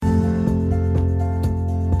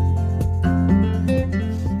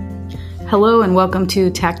Hello and welcome to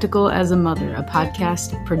Tactical as a Mother, a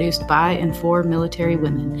podcast produced by and for military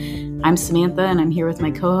women. I'm Samantha and I'm here with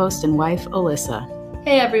my co-host and wife, Alyssa.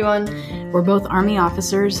 Hey everyone. We're both Army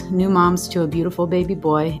officers, new moms to a beautiful baby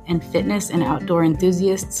boy, and fitness and outdoor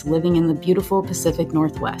enthusiasts living in the beautiful Pacific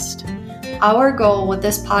Northwest. Our goal with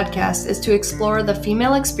this podcast is to explore the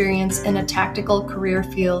female experience in a tactical career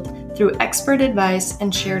field through expert advice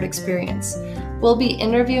and shared experience. We'll be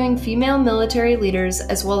interviewing female military leaders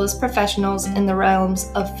as well as professionals in the realms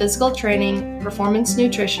of physical training, performance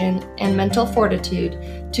nutrition, and mental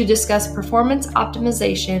fortitude to discuss performance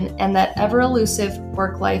optimization and that ever-elusive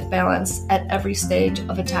work-life balance at every stage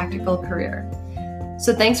of a tactical career.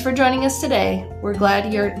 So thanks for joining us today. We're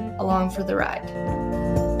glad you're along for the ride.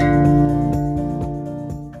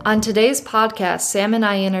 On today's podcast, Sam and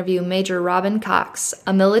I interview Major Robin Cox,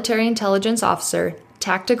 a military intelligence officer,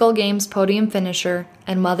 tactical games podium finisher,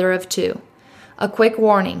 and mother of two. A quick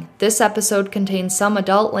warning, this episode contains some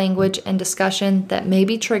adult language and discussion that may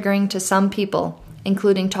be triggering to some people,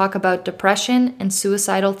 including talk about depression and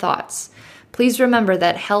suicidal thoughts. Please remember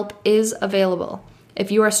that help is available. If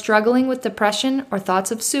you are struggling with depression or thoughts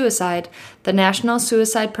of suicide, the National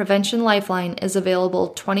Suicide Prevention Lifeline is available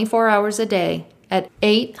 24 hours a day at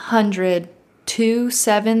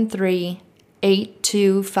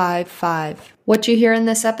 800-273-8255. What you hear in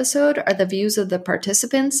this episode are the views of the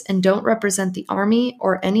participants and don't represent the Army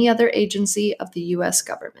or any other agency of the U.S.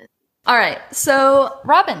 government. All right, so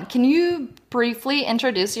Robin, can you briefly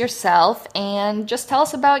introduce yourself and just tell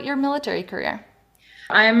us about your military career?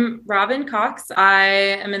 I'm Robin Cox. I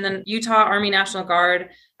am in the Utah Army National Guard.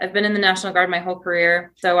 I've been in the National Guard my whole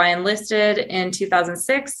career. So I enlisted in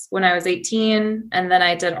 2006 when I was 18, and then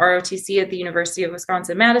I did ROTC at the University of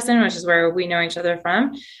Wisconsin-Madison, which is where we know each other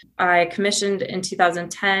from. I commissioned in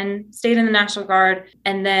 2010, stayed in the National Guard,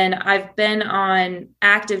 and then I've been on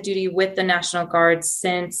active duty with the National Guard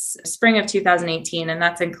since spring of 2018, and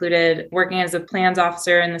that's included working as a plans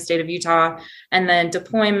officer in the state of Utah, and then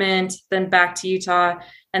deployment, then back to Utah,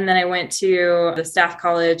 and then I went to the Staff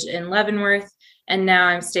College in Leavenworth. And now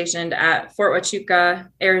I'm stationed at Fort Huachuca,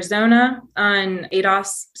 Arizona on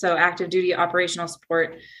ADOS, so active duty operational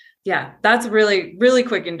support. Yeah, that's really, really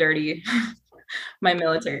quick and dirty, my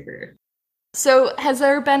military career. So has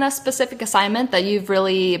there been a specific assignment that you've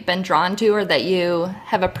really been drawn to or that you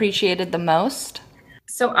have appreciated the most?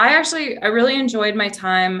 So I really enjoyed my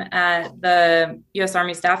time at the U.S.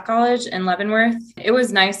 Army Staff College in Leavenworth. It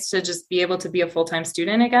was nice to just be able to be a full-time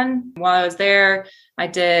student again. While I was there, I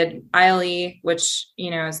did ILE, which,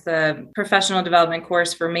 is the professional development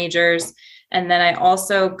course for majors. And then I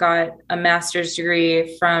also got a master's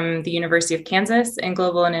degree from the University of Kansas in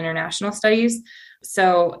global and international studies.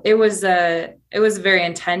 So it was a very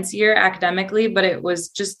intense year academically, but it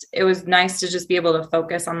was nice to just be able to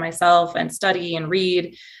focus on myself and study and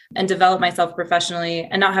read and develop myself professionally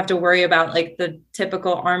and not have to worry about like the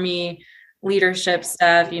typical Army leadership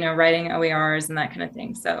stuff, writing OERs and that kind of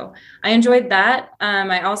thing. So I enjoyed that.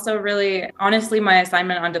 I also honestly, my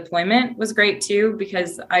assignment on deployment was great too,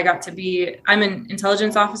 because I'm an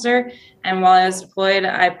intelligence officer. And while I was deployed,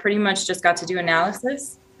 I pretty much just got to do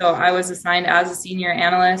analysis. So I was assigned as a senior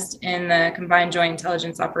analyst in the Combined Joint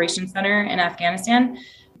Intelligence Operations Center in Afghanistan.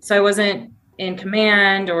 So I wasn't in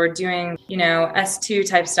command or doing, S2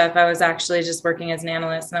 type stuff. I was actually just working as an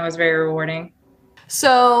analyst, and that was very rewarding.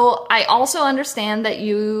 So I also understand that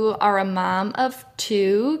you are a mom of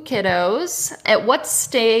two kiddos. At what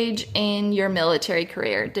stage in your military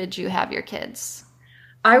career did you have your kids?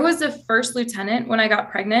 I was a first lieutenant when I got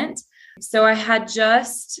pregnant. So I had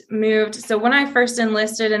just moved. So when I first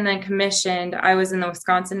enlisted and then commissioned, I was in the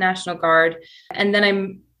Wisconsin National Guard. And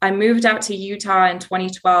then I moved out to Utah in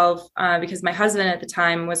 2012 because my husband at the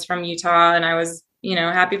time was from Utah and I was,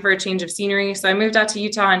 happy for a change of scenery. So I moved out to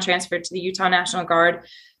Utah and transferred to the Utah National Guard.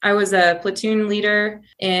 I was a platoon leader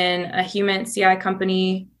in a HUMINT CI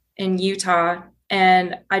company in Utah.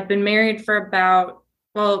 And I'd been married for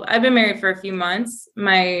I've been married for a few months.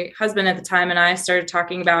 My husband at the time and I started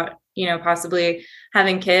talking about possibly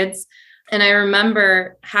having kids. And I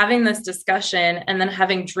remember having this discussion and then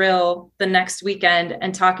having drill the next weekend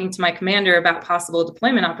and talking to my commander about possible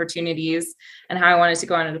deployment opportunities and how I wanted to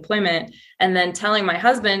go on a deployment. And then telling my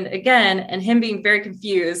husband again, and him being very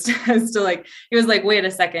confused as to he was like, wait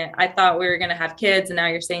a second, I thought we were going to have kids. And now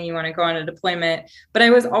you're saying you want to go on a deployment. But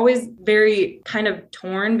I was always very kind of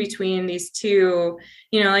torn between these two,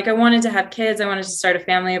 I wanted to have kids. I wanted to start a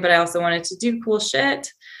family, but I also wanted to do cool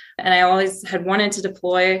shit. And I always had wanted to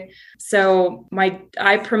deploy. So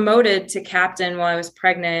I promoted to captain while I was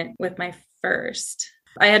pregnant with my first.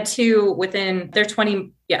 I had two they're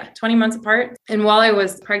 20 months apart. And while I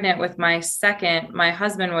was pregnant with my second, my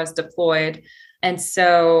husband was deployed. And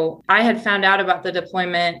so I had found out about the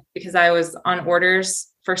deployment because I was on orders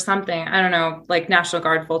for something, I don't know, like National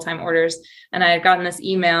Guard full-time orders. And I had gotten this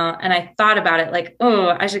email and I thought about it like,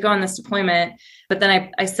 oh, I should go on this deployment. But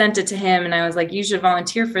then I sent it to him and I was like, you should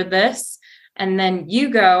volunteer for this. And then you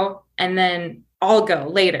go and then I'll go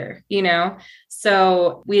later,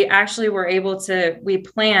 So we actually we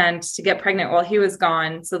planned to get pregnant while he was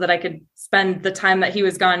gone so that I could spend the time that he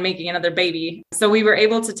was gone making another baby. So we were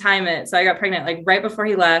able to time it. So I got pregnant like right before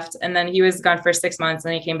he left, and then he was gone for 6 months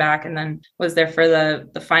and he came back and then was there for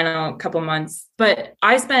the final couple months. But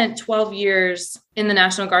I spent 12 years in the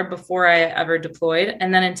National Guard before I ever deployed.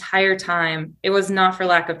 And that entire time, it was not for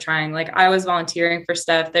lack of trying. Like I was volunteering for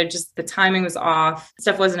stuff. The timing was off.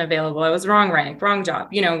 Stuff wasn't available. I was wrong rank, wrong job,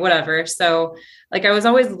 whatever. So like I was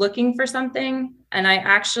always looking for something. And I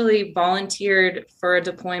actually volunteered for a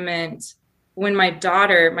deployment when my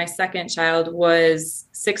daughter, my second child, was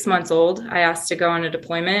 6 months old. I asked to go on a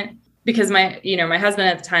deployment because my husband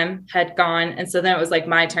at the time had gone. And so then it was like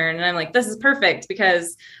my turn. And I'm like, this is perfect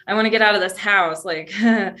because I want to get out of this house. Like,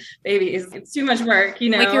 babies, it's too much work,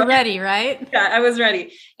 Like you're ready, right? Yeah, I was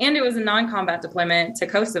ready. And it was a non-combat deployment to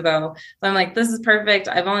Kosovo. So I'm like, this is perfect.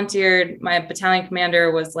 I volunteered. My battalion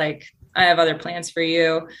commander was like, I have other plans for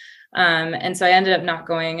you. And so I ended up not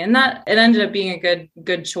going, and it ended up being a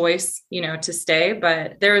good choice, to stay.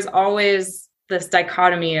 But there was always this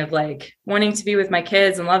dichotomy of like wanting to be with my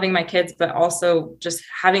kids and loving my kids, but also just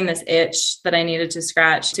having this itch that I needed to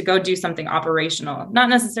scratch to go do something operational, not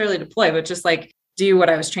necessarily deploy, but just like do what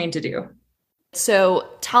I was trained to do. So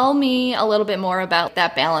tell me a little bit more about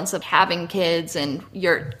that balance of having kids and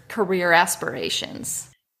your career aspirations.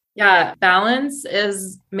 Yeah, balance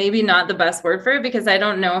is maybe not the best word for it because I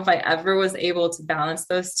don't know if I ever was able to balance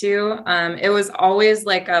those two. It was always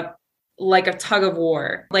like a tug of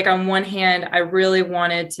war. Like on one hand, I really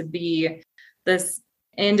wanted to be this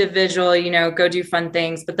individual, go do fun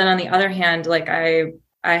things. But then on the other hand, like I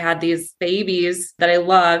had these babies that I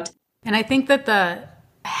loved. And I think that the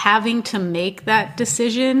having to make that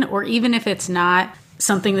decision, or even if it's not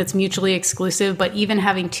something that's mutually exclusive, but even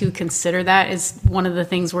having to consider that is one of the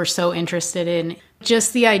things we're so interested in.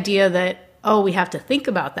 Just the idea that, oh, we have to think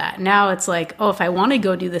about that. Now it's like, oh, if I want to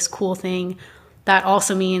go do this cool thing, that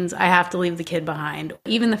also means I have to leave the kid behind.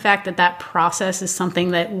 Even the fact that process is something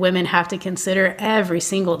that women have to consider every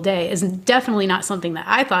single day is definitely not something that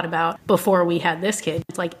I thought about before we had this kid.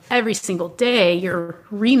 It's like every single day you're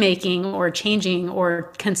remaking or changing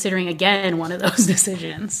or considering again one of those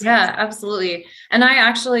decisions. Yeah, absolutely. And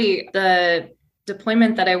the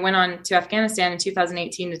deployment that I went on to Afghanistan in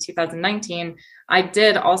 2018 to 2019, I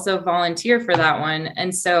did also volunteer for that one.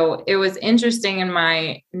 And so it was interesting in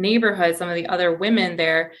my neighborhood, some of the other women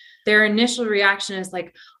there, their initial reaction is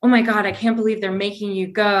like, oh my God, I can't believe they're making you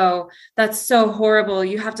go. That's so horrible.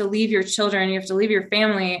 You have to leave your children. You have to leave your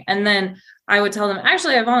family. And then I would tell them,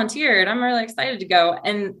 actually, I volunteered. I'm really excited to go.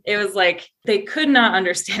 And it was like, they could not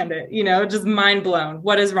understand it, just mind blown.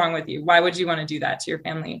 What is wrong with you? Why would you want to do that to your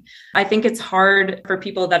family? I think it's hard for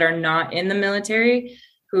people that are not in the military,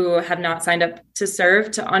 who have not signed up to serve,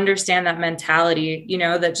 to understand that mentality,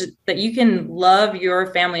 that you can love your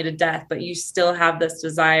family to death, but you still have this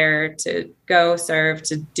desire to go serve,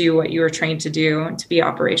 to do what you were trained to do, and to be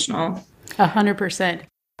operational. 100%.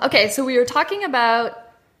 Okay, so we were talking about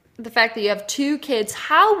the fact that you have two kids.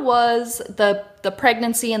 How was the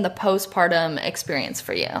pregnancy and the postpartum experience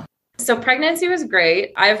for you? So pregnancy was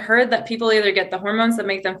great. I've heard that people either get the hormones that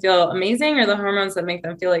make them feel amazing or the hormones that make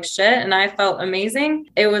them feel like shit. And I felt amazing.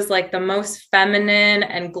 It was like the most feminine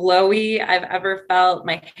and glowy I've ever felt.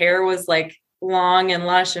 My hair was like long and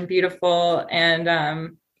lush and beautiful. And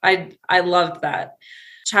I loved that.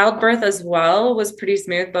 Childbirth as well was pretty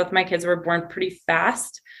smooth. Both my kids were born pretty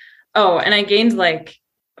fast. Oh, and I gained like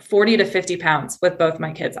 40 to 50 pounds with both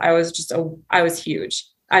my kids. I was huge.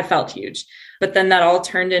 I felt huge. But then that all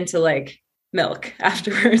turned into like milk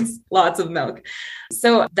afterwards, lots of milk.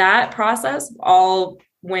 So that process all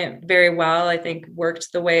went very well. I think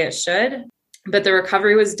worked the way it should, but the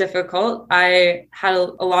recovery was difficult. I had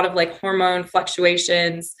a lot of like hormone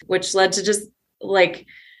fluctuations, which led to just like,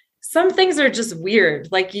 some things are just weird.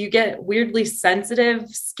 Like you get weirdly sensitive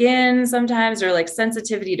skin sometimes, or like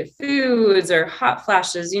sensitivity to foods or hot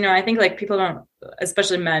flashes. I think like people don't,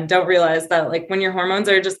 especially men, don't realize that like when your hormones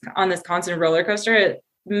are just on this constant roller coaster, it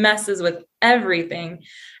messes with everything.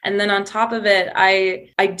 And then on top of it,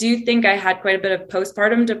 I do think I had quite a bit of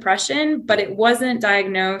postpartum depression, but it wasn't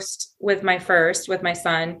diagnosed with my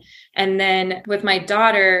son. And then with my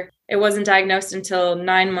daughter, it wasn't diagnosed until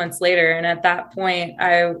 9 months later. And at that point,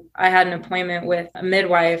 I had an appointment with a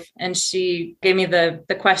midwife, and she gave me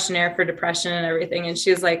the questionnaire for depression and everything. And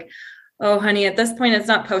she was like, "Oh, honey, at this point, it's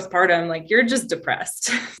not postpartum. Like, you're just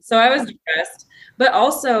depressed." So I was depressed. But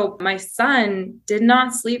also, my son did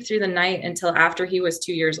not sleep through the night until after he was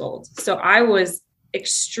 2 years old. So I was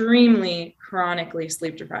extremely chronically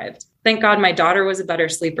sleep deprived. Thank God my daughter was a better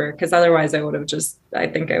sleeper, because otherwise I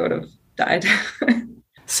think I would have died.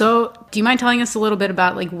 So do you mind telling us a little bit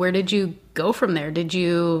about, like, where did you go from there? Did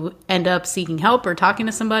you end up seeking help or talking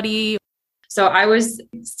to somebody? So I was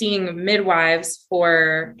seeing midwives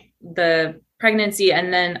for the pregnancy.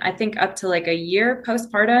 And then I think up to like a year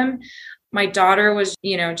postpartum, my daughter was,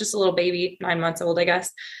 just a little baby, 9 months old, I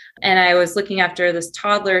guess. And I was looking after this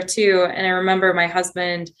toddler too. And I remember my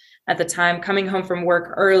husband at the time coming home from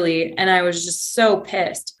work early, and I was just so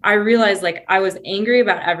pissed. I realized, like, I was angry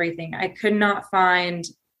about everything. I could not find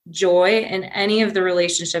joy in any of the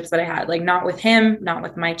relationships that I had, like not with him, not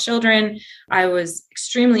with my children. I was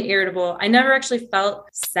extremely irritable. I never actually felt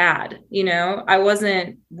sad. I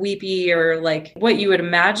wasn't weepy or like what you would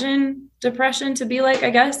imagine depression to be like, I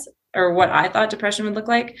guess, or what I thought depression would look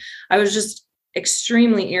like. I was just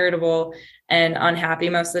extremely irritable and unhappy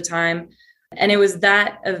most of the time. And it was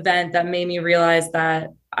that event that made me realize that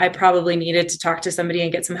I probably needed to talk to somebody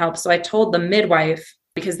and get some help. So I told the midwife,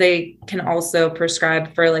 because they can also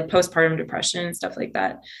prescribe for like postpartum depression and stuff like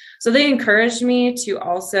that. So they encouraged me to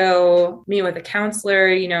also meet with a counselor,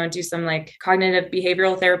 and do some like cognitive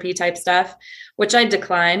behavioral therapy type stuff, which I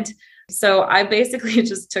declined. So I basically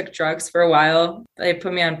just took drugs for a while. They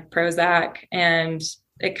put me on Prozac, and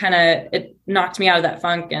it knocked me out of that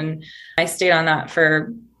funk. And I stayed on that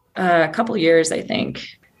for a couple years, I think.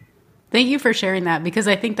 Thank you for sharing that, because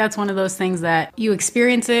I think that's one of those things that you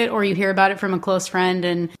experience it or you hear about it from a close friend.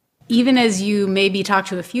 And even as you maybe talk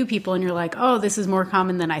to a few people and you're like, oh, this is more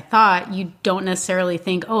common than I thought, you don't necessarily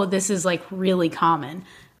think, oh, this is like really common.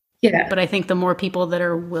 Yeah. But I think the more people that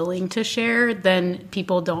are willing to share, then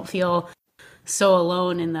people don't feel so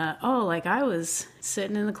alone in the, oh, like I was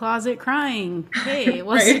sitting in the closet crying. Hey, it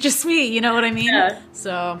wasn't Right. just me. You know what I mean?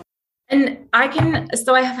 Yeah. And I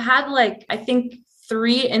have had like, I think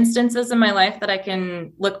 3 instances in my life that I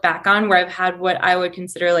can look back on where I've had what I would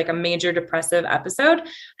consider like a major depressive episode.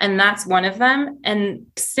 And that's one of them. And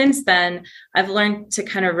since then, I've learned to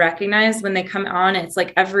kind of recognize when they come on. It's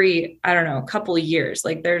like every, I don't know, couple of years,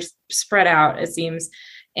 like they're spread out, it seems.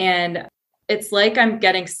 And it's like I'm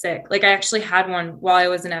getting sick. Like I actually had one while I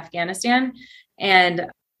was in Afghanistan, and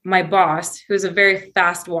my boss, who's a very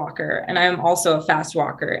fast walker, and I'm also a fast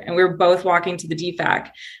walker, and we were both walking to the DFAC,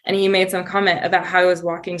 and he made some comment about how I was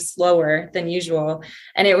walking slower than usual.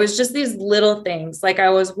 And it was just these little things. Like I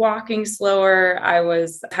was walking slower. I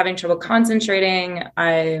was having trouble concentrating.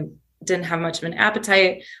 I didn't have much of an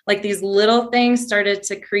appetite. Like these little things started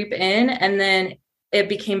to creep in, and then it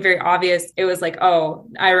became very obvious. It was like, oh,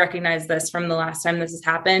 I recognize this from the last time this has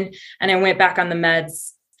happened. And I went back on the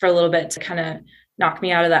meds for a little bit to kind of knock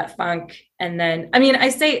me out of that funk. And then, I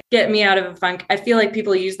say get me out of a funk. I feel like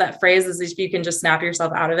people use that phrase as if you can just snap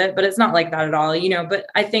yourself out of it, but it's not like that at all, but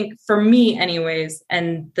I think for me anyways,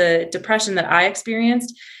 and the depression that I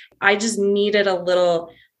experienced, I just needed a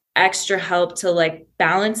little extra help to like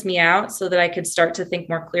balance me out so that I could start to think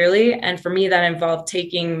more clearly. And for me, that involved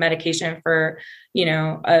taking medication for,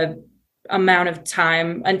 a amount of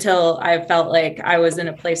time until I felt like I was in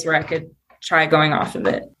a place where I could try going off of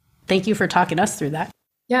it. Thank you for talking us through that.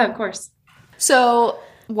 Yeah, of course. So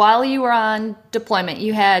while you were on deployment,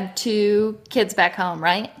 you had 2 kids back home,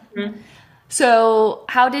 right? Mm-hmm. So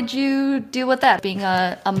how did you deal with that, being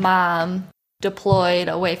a mom deployed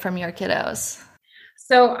away from your kiddos?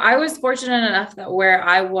 So I was fortunate enough that where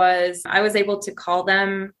I was able to call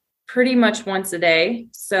them pretty much once a day.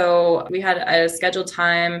 So we had a scheduled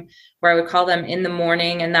time where I would call them in the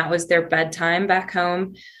morning, and that was their bedtime back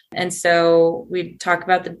home. And so we'd talk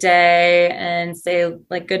about the day and say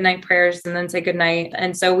like good night prayers and then say good night.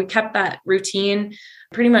 And so we kept that routine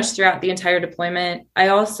pretty much throughout the entire deployment. I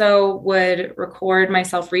also would record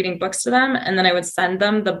myself reading books to them, and then I would send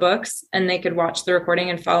them the books and they could watch the recording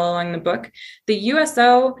and follow along the book. The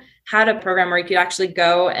USO had a program where you could actually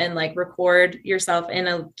go and like record yourself in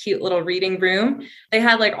a cute little reading room. They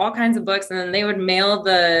had like all kinds of books, and then they would mail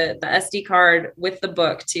the SD card with the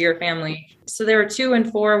book to your family. So there were 2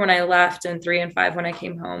 and 4 when I left and 3 and 5 when I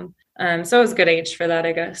came home. So it was a good age for that,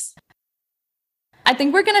 I guess. I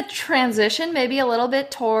think we're going to transition maybe a little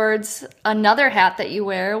bit towards another hat that you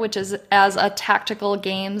wear, which is as a tactical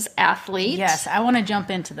games athlete. Yes, I want to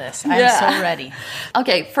jump into this. I'm so ready.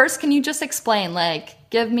 Okay, first, can you just explain,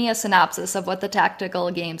 give me a synopsis of what the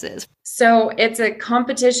tactical games is? So it's a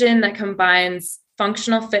competition that combines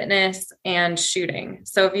functional fitness and shooting.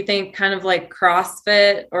 So if you think kind of like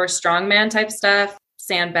CrossFit or strongman type stuff,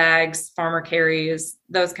 sandbags, farmer carries,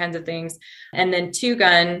 those kinds of things. And then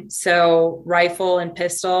 2-gun, so rifle and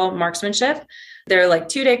pistol marksmanship. They're like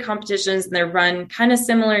 2-day competitions, and they're run kind of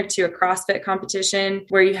similar to a CrossFit competition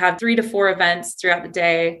where you have 3 to 4 events throughout the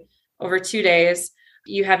day over 2 days.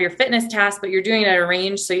 You have your fitness task, but you're doing it at a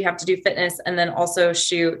range. So you have to do fitness and then also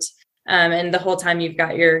shoot. And the whole time you've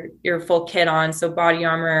got your full kit on. So body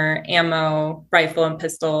armor, ammo, rifle, and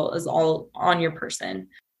pistol is all on your person.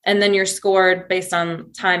 And then you're scored based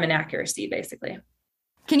on time and accuracy, basically.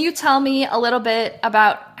 Can you tell me a little bit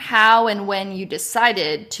about how and when you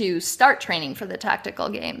decided to start training for the tactical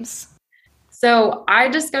games? So I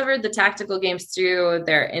discovered the tactical games through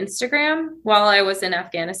their Instagram while I was in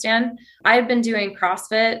Afghanistan. I had been doing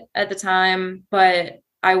CrossFit at the time, but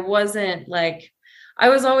I was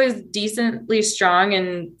always decently strong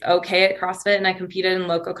and okay at CrossFit, and I competed in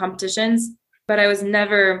local competitions, but I was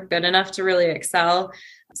never good enough to really excel.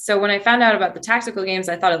 So when I found out about the tactical games,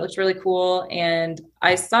 I thought it looked really cool. And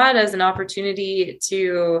I saw it as an opportunity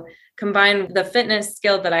to combine the fitness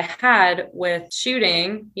skill that I had with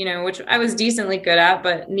shooting, which I was decently good at,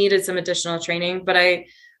 but needed some additional training. But I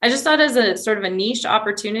just thought as a sort of a niche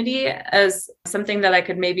opportunity as something that I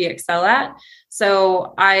could maybe excel at.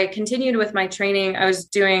 So I continued with my training. I was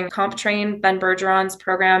doing Comp Train, Ben Bergeron's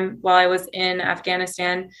program while I was in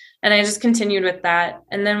Afghanistan. And I just continued with that.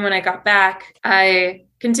 And then when I got back, I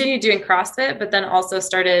continued doing CrossFit, but then also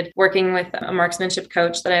started working with a marksmanship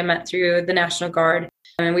coach that I met through the National Guard.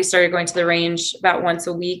 And we started going to the range about once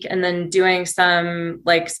a week and then doing some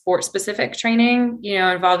like sport specific training,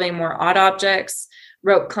 involving more odd objects,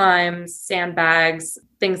 rope climbs, sandbags,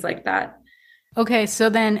 things like that. Okay, so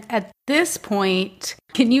then at this point,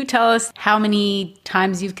 can you tell us how many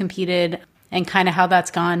times you've competed and kind of how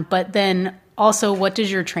that's gone? But then also, what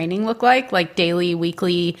does your training look like daily,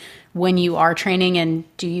 weekly, when you are training? And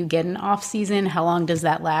do you get an off season? How long does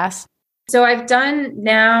that last? So I've done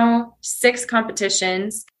now 6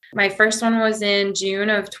 competitions. My first one was in June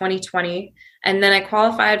of 2020. And then I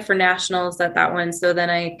qualified for nationals at that one. So then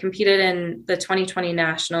I competed in the 2020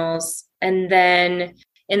 nationals. And then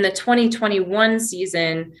in the 2021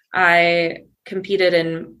 season, I competed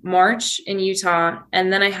in March in Utah.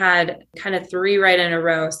 And then I had kind of 3 right in a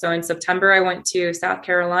row. So in September, I went to South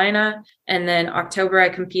Carolina. And then October, I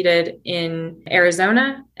competed in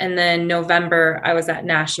Arizona. And then November, I was at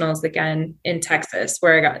nationals again in Texas,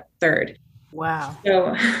 where I got 3rd. Wow.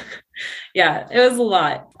 So yeah, it was a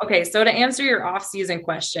lot. Okay. So to answer your off-season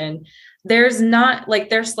question, there's not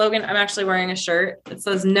their slogan. I'm actually wearing a shirt that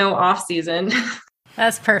says no off season.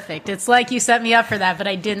 That's perfect. It's like you set me up for that, but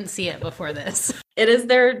I didn't see it before this. It is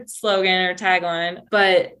their slogan or tagline,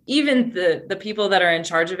 but even the people that are in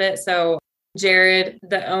charge of it. So Jared,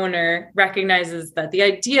 the owner, recognizes that the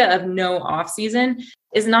idea of no off season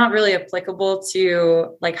is not really applicable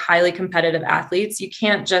to highly competitive athletes. You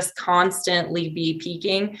can't just constantly be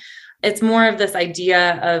peaking. It's more of this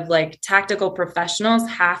idea of tactical professionals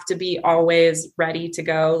have to be always ready to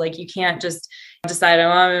go. You can't just decide,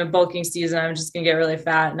 I'm in a bulking season, I'm just going to get really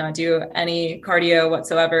fat and not do any cardio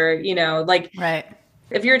whatsoever. Right.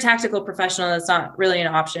 If you're a tactical professional, that's not really an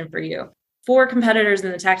option for you. For competitors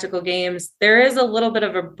in the tactical games, there is a little bit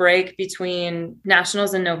of a break between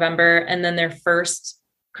nationals in November and then their first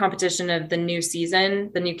competition of the new season.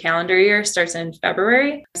 The new calendar year starts in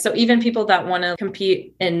February. So even people that want to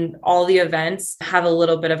compete in all the events have a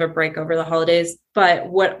little bit of a break over the holidays. But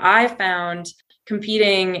what I found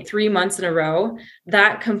competing 3 months in a row,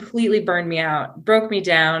 that completely burned me out, broke me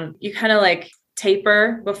down. You kind of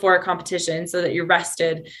taper before a competition so that you're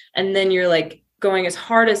rested. And then you're going as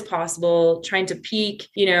hard as possible, trying to peak,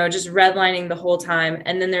 just redlining the whole time.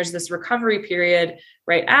 And then there's this recovery period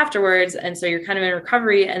right afterwards. And so you're kind of in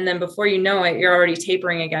recovery. And then before you know it, you're already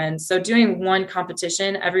tapering again. So doing one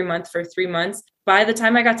competition every month for 3 months, by the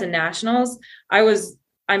time I got to nationals,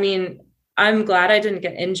 I'm glad I didn't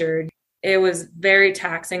get injured. It was very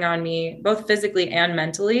taxing on me, both physically and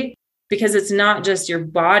mentally, because it's not just your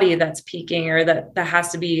body that's peaking or that has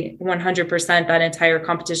to be 100% that entire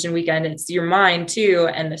competition weekend. It's your mind too,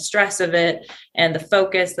 and the stress of it and the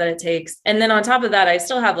focus that it takes. And then on top of that, I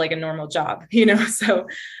still have a normal job, so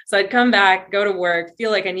I'd come back, go to work,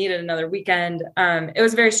 feel like I needed another weekend. It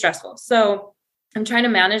was very stressful. So I'm trying to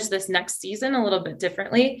manage this next season a little bit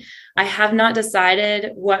differently. I have not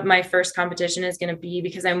decided what my first competition is going to be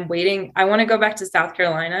because I'm waiting. I want to go back to South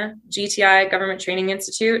Carolina. GTI, Government Training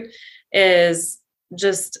Institute, is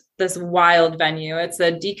just this wild venue. It's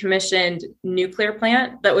a decommissioned nuclear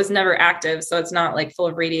plant that was never active. So it's not like full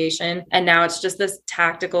of radiation. And now it's just this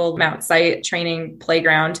tactical Mount Site training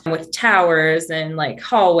playground with towers and like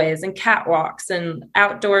hallways and catwalks and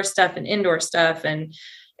outdoor stuff and indoor stuff. And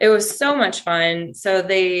it was so much fun. So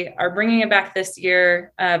they are bringing it back this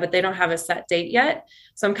year, but they don't have a set date yet.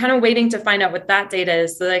 So I'm kind of waiting to find out what that date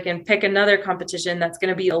is so that I can pick another competition that's going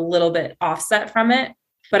to be a little bit offset from it.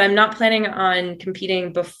 But I'm not planning on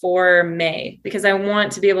competing before May because I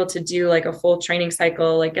want to be able to do like a full training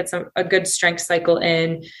cycle, like get a good strength cycle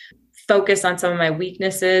in, focus on some of my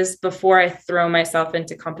weaknesses before I throw myself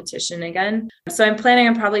into competition again. So I'm planning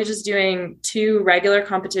on probably just doing 2 regular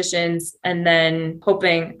competitions and then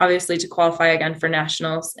hoping obviously to qualify again for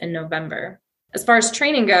nationals in November. As far as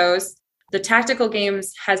training goes, the Tactical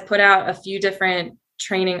Games has put out a few different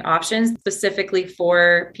training options specifically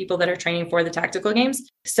for people that are training for the Tactical Games.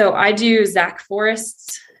 So I do Zach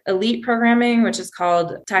Forrest's elite programming, which is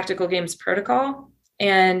called Tactical Games Protocol.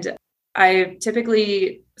 And I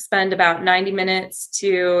typically spend about 90 minutes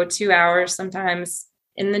to 2 hours sometimes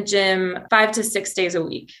in the gym 5 to 6 days a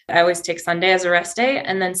week. I always take Sunday as a rest day.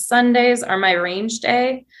 And then Sundays are my range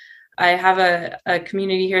day. I have a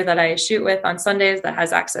community here that I shoot with on Sundays that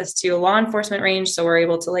has access to a law enforcement range. So we're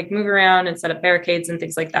able to like move around and set up barricades and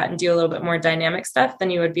things like that and do a little bit more dynamic stuff than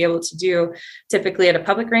you would be able to do typically at a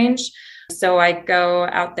public range. So I go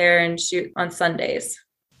out there and shoot on Sundays.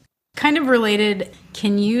 Kind of related,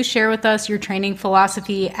 can you share with us your training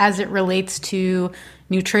philosophy as it relates to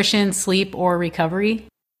nutrition, sleep, or recovery?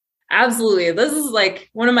 Absolutely. This is like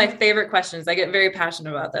one of my favorite questions. I get very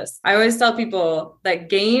passionate about this. I always tell people that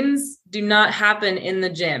gains do not happen in the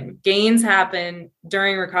gym. Gains happen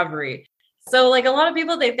during recovery. So like a lot of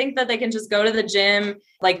people, they think that they can just go to the gym,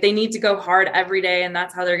 like they need to go hard every day and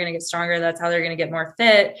that's how they're going to get stronger. That's how they're going to get more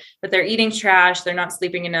fit, but they're eating trash. They're not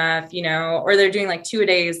sleeping enough, or they're doing like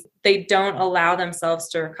 2-a-days. They don't allow themselves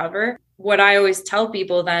to recover. What I always tell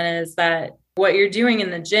people then is that what you're doing in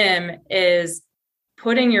the gym is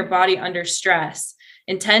putting your body under stress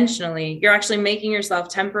intentionally. You're actually making yourself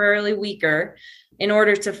temporarily weaker in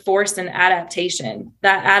order to force an adaptation.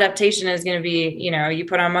 That adaptation is going to be, you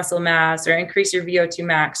put on muscle mass or increase your VO2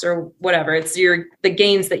 max or whatever. It's the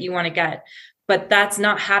gains that you want to get. But that's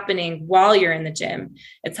not happening while you're in the gym.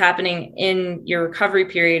 It's happening in your recovery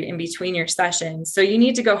period in between your sessions. So you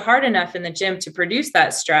need to go hard enough in the gym to produce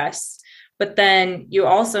that stress. But then you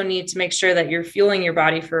also need to make sure that you're fueling your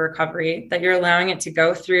body for recovery, that you're allowing it to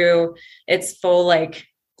go through its full like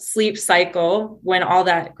sleep cycle when all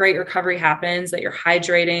that great recovery happens, that you're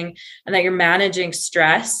hydrating and that you're managing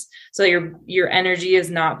stress so that your energy is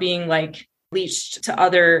not being like leached to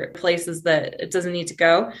other places that it doesn't need to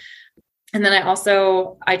go. And then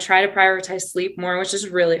I try to prioritize sleep more, which is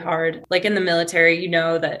really hard. Like in the military,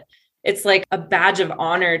 that it's like a badge of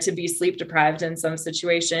honor to be sleep deprived in some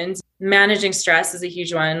situations. Managing stress is a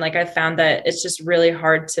huge one. Like I found that it's just really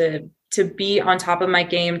hard to be on top of my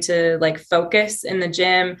game, to like focus in the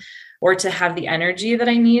gym or to have the energy that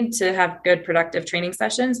I need to have good productive training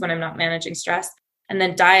sessions when I'm not managing stress. And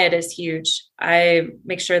then diet is huge. I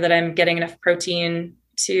make sure that I'm getting enough protein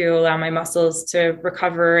to allow my muscles to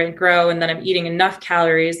recover and grow. And then I'm eating enough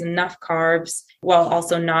calories, enough carbs, while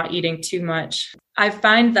also not eating too much. I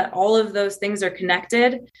find that all of those things are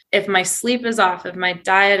connected. If my sleep is off, if my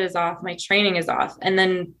diet is off, my training is off. And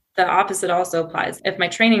then the opposite also applies. If my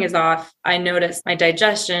training is off, I notice my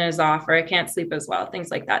digestion is off or I can't sleep as well,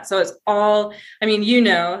 things like that. So it's all,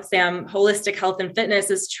 Sam, holistic health and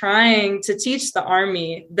fitness is trying to teach the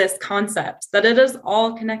Army this concept that it is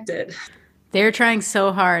all connected. They're trying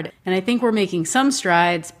so hard. And I think we're making some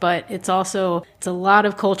strides, but it's a lot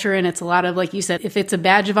of culture. And it's a lot of, like you said, if it's a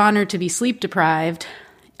badge of honor to be sleep deprived,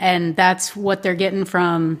 and that's what they're getting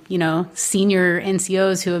from, senior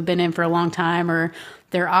NCOs who have been in for a long time, or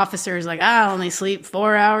their officers like, I only sleep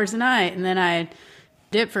 4 hours a night. And then I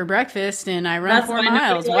dip for breakfast and I run 4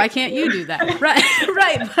 miles. Why can't you do that?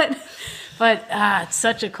 Right. But it's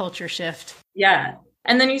such a culture shift. Yeah.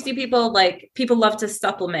 And then you see people love to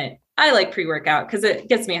supplement. I like pre-workout because it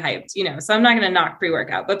gets me hyped, so I'm not going to knock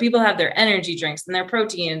pre-workout, but people have their energy drinks and their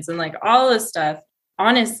proteins and like all this stuff.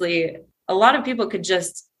 Honestly, a lot of people could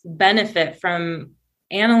just benefit from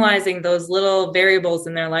analyzing those little variables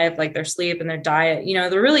in their life, like their sleep and their diet,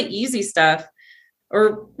 the really easy stuff.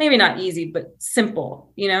 or maybe not easy, but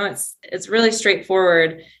simple. It's really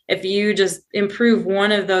straightforward. If you just improve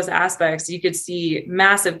one of those aspects, you could see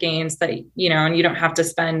massive gains that, and you don't have to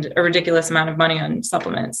spend a ridiculous amount of money on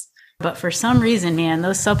supplements. But for some reason, man,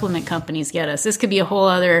 those supplement companies get us. This could be a whole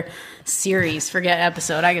other series, forget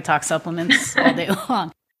episode. I could talk supplements all day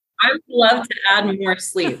long. I would love to add more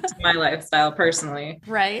sleep to my lifestyle personally.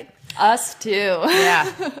 Right. Us too.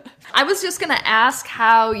 Yeah. I was just going to ask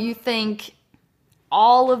how you think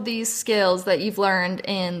all of these skills that you've learned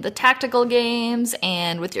in the tactical games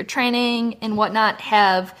and with your training and whatnot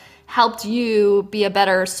have helped you be a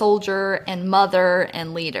better soldier and mother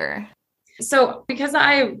and leader. So because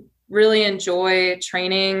I really enjoy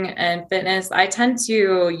training and fitness, I tend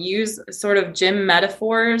to use sort of gym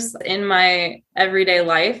metaphors in my everyday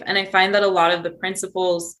life. And I find that a lot of the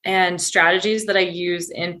principles and strategies that I use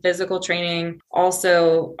in physical training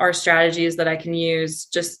also are strategies that I can use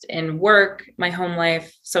just in work, my home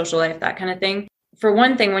life, social life, that kind of thing. For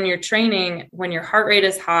one thing, when you're training, when your heart rate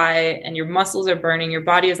is high and your muscles are burning, your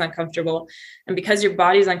body is uncomfortable. And because your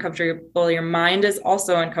body is uncomfortable, your mind is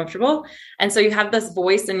also uncomfortable. And so you have this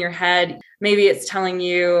voice in your head. Maybe it's telling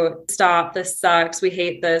you, stop, this sucks, we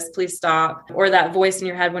hate this, please stop. Or that voice in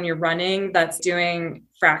your head when you're running that's doing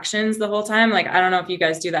fractions the whole time. Like, I don't know if you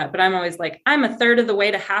guys do that, but I'm always like, I'm a third of the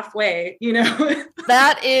way to halfway,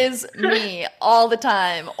 That is me all the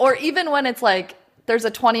time. Or even when it's like, there's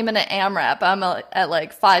a 20-minute AMRAP. I'm at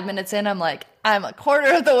like 5 minutes in. I'm like, I'm a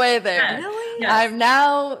quarter of the way there. Yeah. Really? Yes. I'm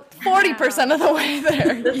now 40% of the way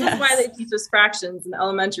there. This is why they teach us fractions in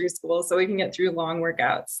elementary school, so we can get through long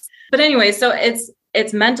workouts. But anyway, so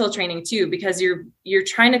it's mental training too, because you're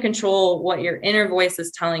trying to control what your inner voice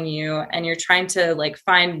is telling you, and you're trying to like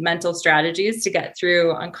find mental strategies to get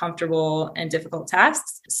through uncomfortable and difficult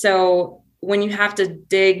tasks. So when you have to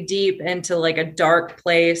dig deep into like a dark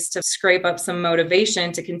place to scrape up some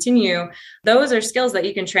motivation to continue, those are skills that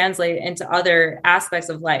you can translate into other aspects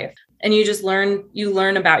of life. And you just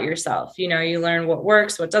learn about yourself. You learn what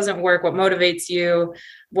works, what doesn't work, what motivates you,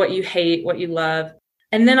 what you hate, what you love.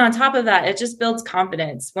 And then on top of that, it just builds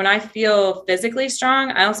confidence. When I feel physically strong,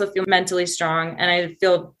 I also feel mentally strong, and I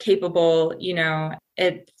feel capable.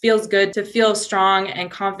 It feels good to feel strong and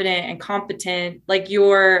confident and competent, like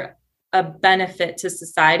you're a benefit to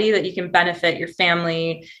society, that you can benefit your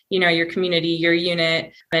family, your community, your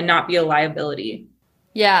unit, and not be a liability.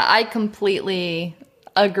 Yeah, I completely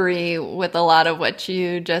agree with a lot of what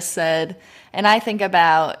you just said. And I think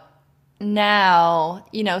about now,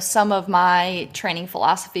 some of my training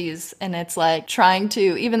philosophies, and it's like trying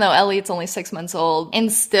to, even though Elliot's only 6 months old,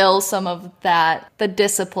 instill some of that, the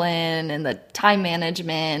discipline and the time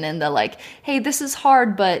management and the like, hey, this is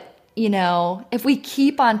hard, but if we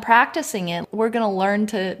keep on practicing it, we're going to learn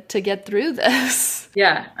to get through this.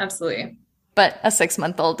 Yeah, absolutely. But a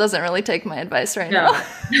 6-month-old doesn't really take my advice right now.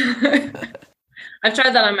 I've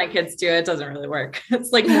tried that on my kids too. It doesn't really work.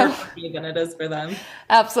 It's like more for me than it is for them.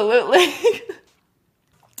 Absolutely.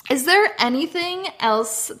 Is there anything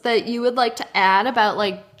else that you would like to add about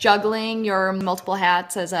like juggling your multiple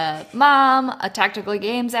hats as a mom, a tactical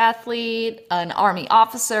games athlete, an Army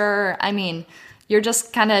officer? I mean, you're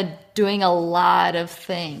just kind of doing a lot of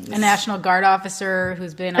things. A National Guard officer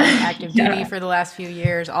who's been on active duty for the last few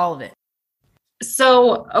years, all of it.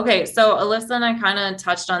 So Alyssa and I kind of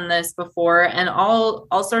touched on this before, and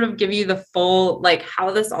I'll sort of give you the full, like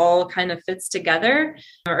how this all kind of fits together,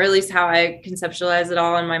 or at least how I conceptualize it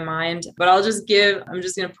all in my mind, but I'm just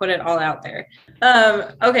going to put it all out there.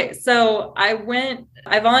 So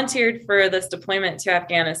I volunteered for this deployment to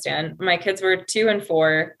Afghanistan. My kids were 2 and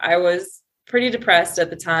 4. I was pretty depressed at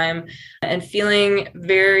the time and feeling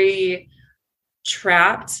very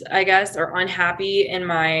trapped, I guess, or unhappy in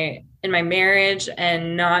my marriage,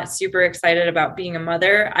 and not super excited about being a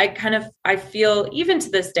mother. I feel, even to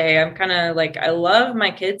this day, I'm kind of like, I love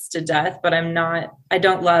my kids to death, but I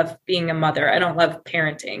don't love being a mother. I don't love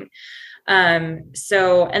parenting. And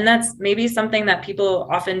that's maybe something that people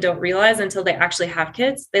often don't realize until they actually have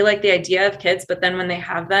kids. They like the idea of kids, but then when they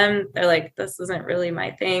have them, they're like, this isn't really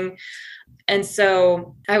my thing. And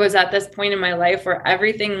so I was at this point in my life where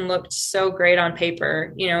everything looked so great on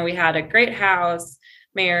paper. We had a great house,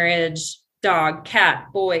 marriage, dog, cat,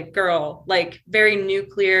 boy, girl, like very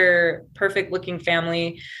nuclear, perfect looking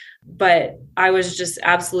family. But I was just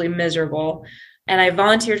absolutely miserable. And I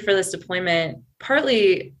volunteered for this deployment,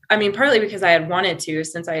 partly because I had wanted to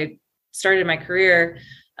since I started my career,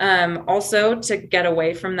 also to get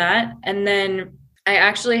away from that. And then I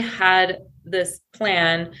actually had this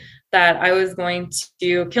plan that I was going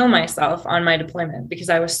to kill myself on my deployment because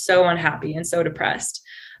I was so unhappy and so depressed.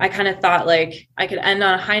 I kind of thought like I could end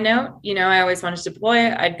on a high note. I always wanted to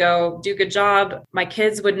deploy. I'd go do a good job. My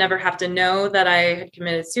kids would never have to know that I had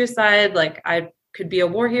committed suicide. Like I could be a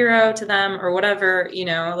war hero to them or whatever,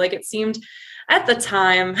 like it seemed at the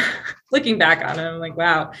time, looking back on it, I'm like,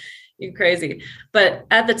 wow, you're crazy. But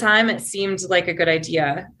at the time, it seemed like a good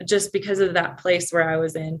idea just because of that place where I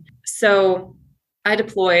was in. So I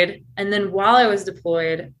deployed. And then while I was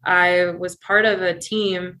deployed, I was part of a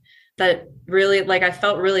team that really, like, I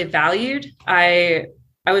felt really valued. I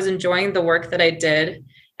was enjoying the work that I did.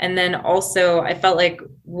 And then also I felt like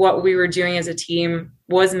what we were doing as a team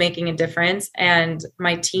was making a difference. And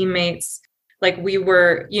my teammates, like we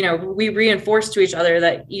were, we reinforced to each other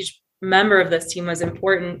that each member of this team was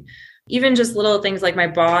important. Even just little things like my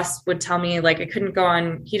boss would tell me like I couldn't go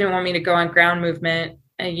on, he didn't want me to go on ground movement,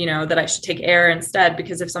 that I should take air instead,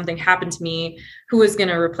 because if something happened to me, who was going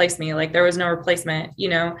to replace me? Like there was no replacement,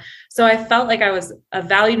 So I felt like I was a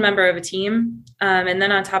valued member of a team. And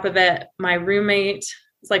then on top of it, my roommate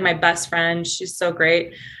is like my best friend. She's so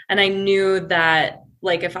great. And I knew that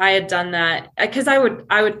like if I had done that, because I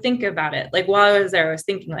would think about it. Like while I was there, I was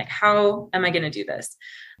thinking like, how am I going to do this?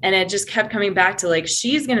 And it just kept coming back to like,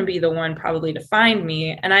 she's going to be the one probably to find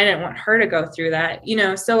me. And I didn't want her to go through that,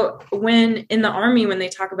 So when in the Army, when they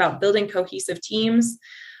talk about building cohesive teams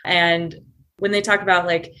and when they talk about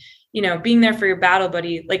like, being there for your battle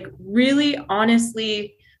buddy, like really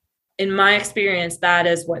honestly, in my experience, that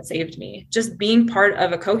is what saved me. Just being part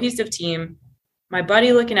of a cohesive team, my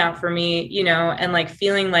buddy looking out for me, and like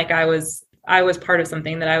feeling like I was part of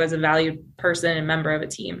something, that I was a valued person and member of a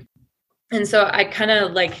team. And so I kind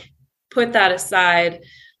of like put that aside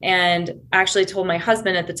and actually told my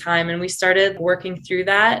husband at the time, and we started working through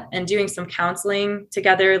that and doing some counseling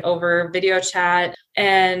together over video chat.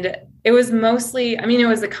 And it was mostly, it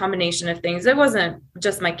was a combination of things. It wasn't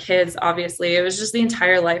just my kids, obviously. It was just the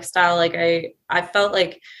entire lifestyle. Like I felt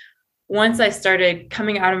like once I started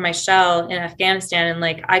coming out of my shell in Afghanistan and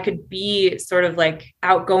like I could be sort of like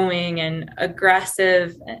outgoing and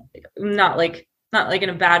aggressive, not like in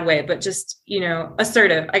a bad way, but just,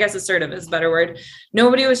 assertive. I guess assertive is a better word.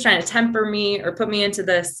 Nobody was trying to temper me or put me into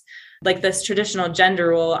this traditional gender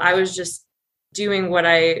role. I was just doing what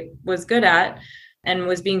I was good at and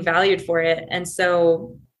was being valued for it. And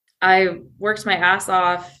so I worked my ass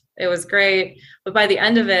off. It was great. But by the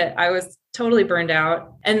end of it, I was totally burned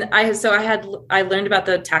out. And I learned about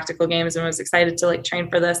the tactical games and was excited to like train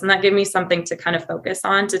for this. And that gave me something to kind of focus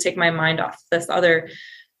on, to take my mind off these other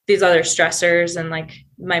stressors and like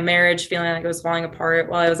my marriage feeling like it was falling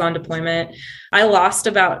apart while I was on deployment. I lost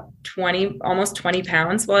about almost 20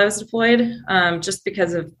 pounds while I was deployed, just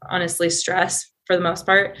because of honestly stress for the most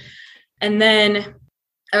part. And then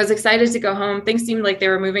I was excited to go home. Things seemed like they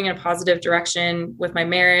were moving in a positive direction with my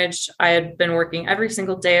marriage. I had been working every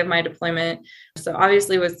single day of my deployment. So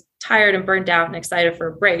obviously was tired and burned out and excited for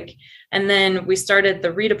a break. And then we started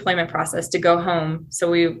the redeployment process to go home. So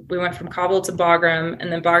we went from Kabul to Bagram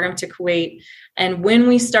and then Bagram to Kuwait. And when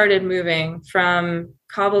we started moving from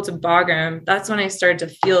Kabul to Bagram, that's when I started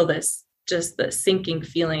to feel this, just the sinking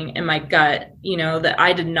feeling in my gut, that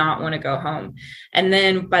I did not want to go home. And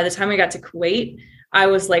then by the time we got to Kuwait, I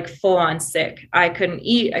was like full on sick. I couldn't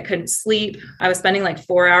eat. I couldn't sleep. I was spending like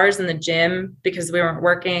 4 hours in the gym because we weren't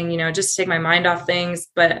working, just to take my mind off things.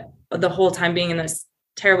 But the whole time being in this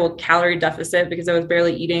terrible calorie deficit because I was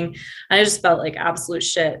barely eating. And I just felt like absolute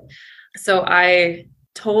shit. So I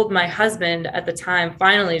told my husband at the time,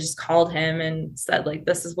 finally just called him and said like,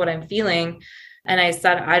 this is what I'm feeling. And I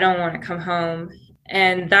said, I don't want to come home.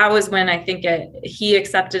 And that was when I think he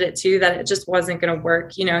accepted it too, that it just wasn't going to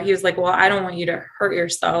work. He was like, well, I don't want you to hurt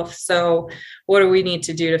yourself. So what do we need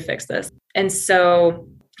to do to fix this? And so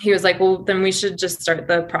he was like, well, then we should just start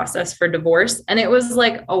the process for divorce. And it was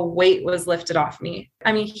like a weight was lifted off me.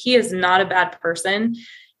 He is not a bad person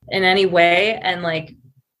in any way. And like,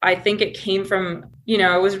 I think it came from,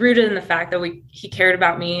 it was rooted in the fact that he cared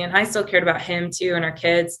about me and I still cared about him too and our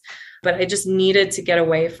kids. But I just needed to get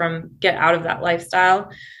out of that lifestyle.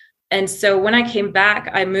 And so when I came back,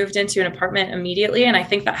 I moved into an apartment immediately. And I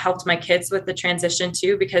think that helped my kids with the transition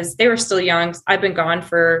too, because they were still young. I've been gone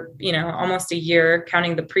for, almost a year,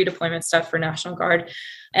 counting the pre-deployment stuff for National Guard,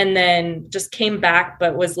 and then just came back,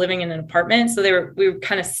 but was living in an apartment. So we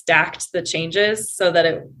kind of stacked the changes so that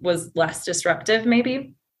it was less disruptive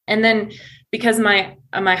maybe. And then because my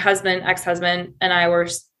ex-husband and I were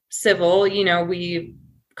civil, we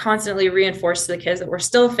constantly reinforced to the kids that we're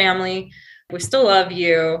still family. We still love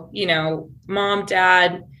you, mom,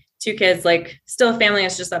 dad, 2 kids, like still a family.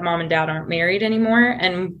 It's just that mom and dad aren't married anymore.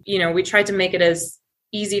 And, we tried to make it as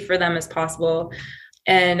easy for them as possible.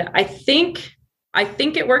 And I think I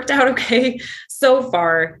think it worked out okay so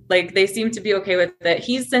far. Like they seem to be okay with it.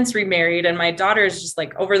 He's since remarried, and my daughter is just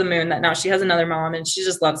like over the moon that now she has another mom and she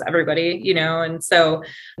just loves everybody, you know? And so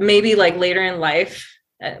maybe like later in life,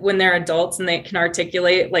 when they're adults and they can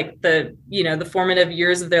articulate like the, you know, the formative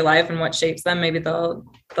years of their life and what shapes them, maybe they'll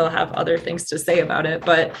have other things to say about it.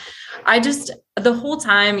 But I just, the whole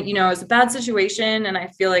time, you know, it was a bad situation and I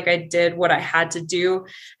feel like I did what I had to do.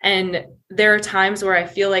 And there are times where I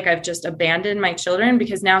feel like I've just abandoned my children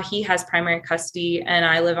because now he has primary custody and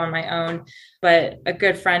I live on my own. But a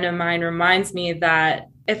good friend of mine reminds me that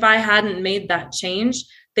if I hadn't made that change,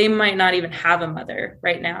 they might not even have a mother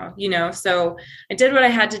right now, you know? So I did what I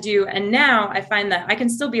had to do. And now I find that I can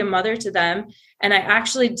still be a mother to them. And I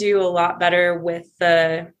actually do a lot better with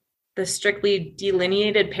the strictly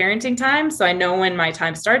delineated parenting time. So I know when my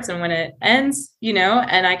time starts and when it ends, you know,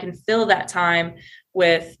 and I can fill that time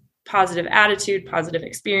with positive attitude, positive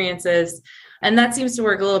experiences. And that seems to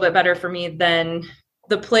work a little bit better for me than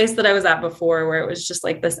the place that I was at before, where it was just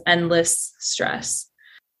like this endless stress.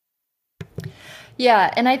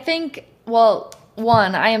 Yeah. And I think, well,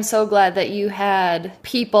 one, I am so glad that you had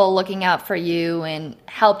people looking out for you and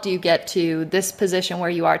helped you get to this position where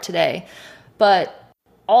you are today. But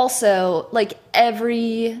also, like,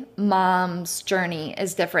 every mom's journey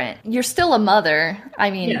is different. You're still a mother.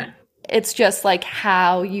 I mean, It's just like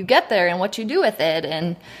how you get there and what you do with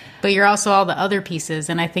it. But you're also all the other pieces.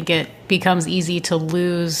 And I think it becomes easy to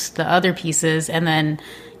lose the other pieces and then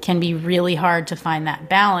can be really hard to find that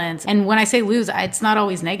balance. And when I say lose, it's not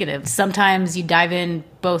always negative. Sometimes you dive in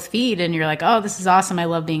both feet and you're like, oh, this is awesome. I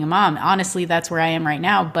love being a mom. Honestly, that's where I am right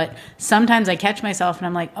now. But sometimes I catch myself and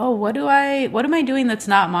I'm like, oh, what am I doing that's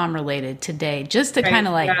not mom related today? Just to kind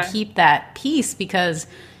of keep that peace, because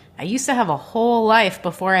I used to have a whole life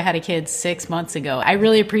before I had a kid 6 months ago. I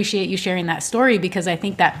really appreciate you sharing that story because I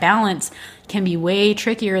think that balance can be way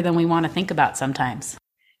trickier than we want to think about sometimes.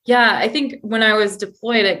 Yeah, I think when I was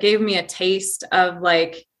deployed, it gave me a taste of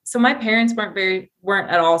like, so my parents weren't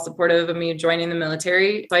at all supportive of me joining the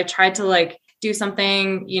military. So I tried to like do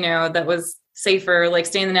something, you know, that was safer, like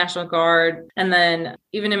stay in the National Guard. And then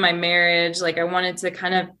even in my marriage, like I wanted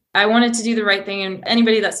to do the right thing. And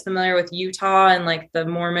anybody that's familiar with Utah and like the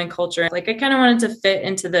Mormon culture, like I kind of wanted to fit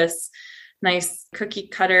into this nice cookie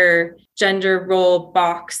cutter gender role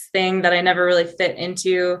box thing that I never really fit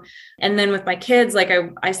into. And then with my kids, like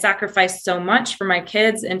I sacrificed so much for my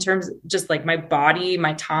kids in terms of just like my body,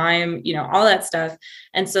 my time, you know, all that stuff.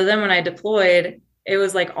 And so then when I deployed, it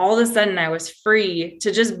was like all of a sudden I was free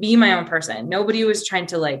to just be my own person. Nobody was trying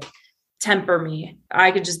to like temper me. I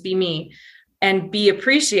could just be me and be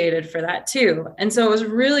appreciated for that too. And so it was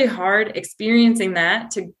really hard experiencing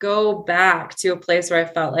that to go back to a place where I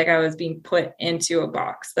felt like I was being put into a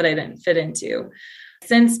box that I didn't fit into.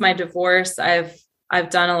 Since my divorce, I've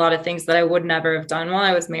done a lot of things that I would never have done while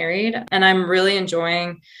I was married. And I'm really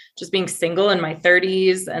enjoying just being single in my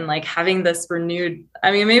 30s and like having this renewed,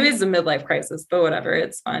 I mean, maybe it's a midlife crisis, but whatever,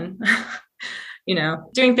 it's fun. You know,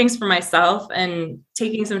 doing things for myself and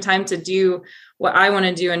taking some time to do what I want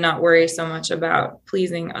to do and not worry so much about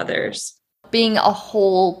pleasing others. Being a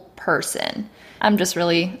whole person. I'm just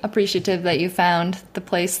really appreciative that you found the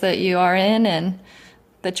place that you are in and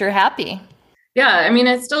that you're happy. Yeah, I mean,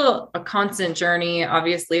 it's still a constant journey,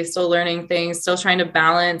 obviously, still learning things, still trying to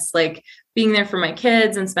balance like being there for my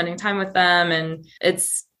kids and spending time with them. And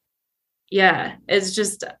it's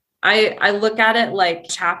just, I look at it like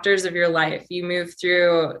chapters of your life. You move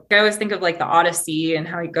through, I always think of like the Odyssey and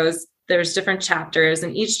how it goes, there's different chapters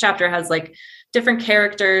and each chapter has like different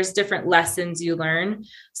characters, different lessons you learn.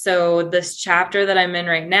 So this chapter that I'm in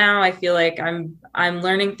right now, I feel like I'm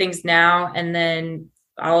learning things now, and then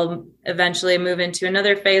I'll eventually move into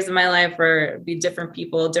another phase of my life where it'll be different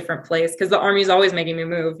people, different place, because the Army is always making me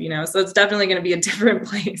move, you know, so it's definitely going to be a different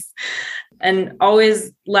place and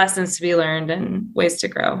always lessons to be learned and ways to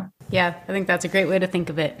grow. Yeah, I think that's a great way to think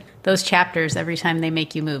of it. Those chapters, every time they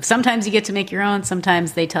make you move. Sometimes you get to make your own.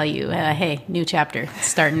 Sometimes they tell you, hey, new chapter, it's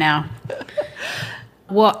starting now.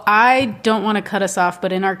 Well, I don't want to cut us off,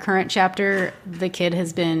 but in our current chapter, the kid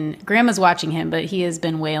Grandma's watching him, but he has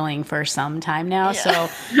been wailing for some time now. Yeah. So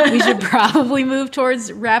we should probably move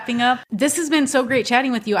towards wrapping up. This has been so great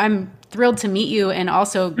chatting with you. I'm thrilled to meet you and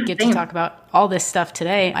also get to talk about all this stuff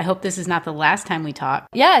today. I hope this is not the last time we talk.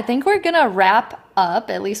 Yeah, I think we're going to wrap up,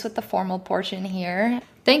 at least with the formal portion here.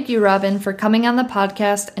 Thank you, Robin, for coming on the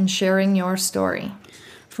podcast and sharing your story.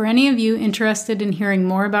 For any of you interested in hearing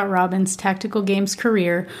more about Robin's Tactical Games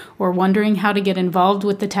career or wondering how to get involved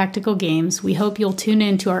with the Tactical Games, we hope you'll tune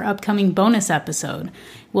in to our upcoming bonus episode.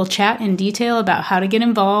 We'll chat in detail about how to get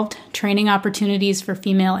involved, training opportunities for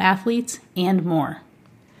female athletes, and more.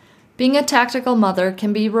 Being a tactical mother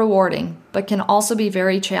can be rewarding, but can also be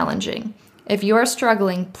very challenging. If you are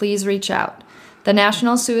struggling, please reach out. The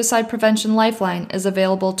National Suicide Prevention Lifeline is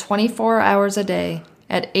available 24 hours a day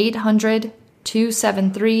at 800-273-8255.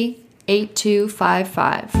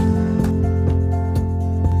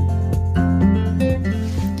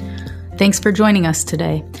 Thanks for joining us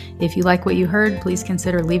today. If you like what you heard, please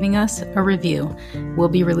consider leaving us a review. We'll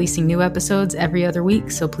be releasing new episodes every other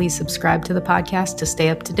week, so please subscribe to the podcast to stay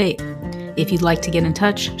up to date. If you'd like to get in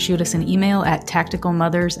touch, shoot us an email at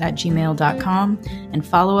tacticalmothers@gmail.com and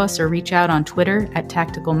follow us or reach out on Twitter at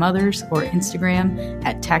tacticalmothers or Instagram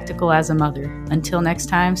at tacticalasmother. Until next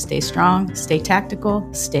time, stay strong, stay tactical,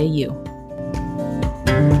 stay you.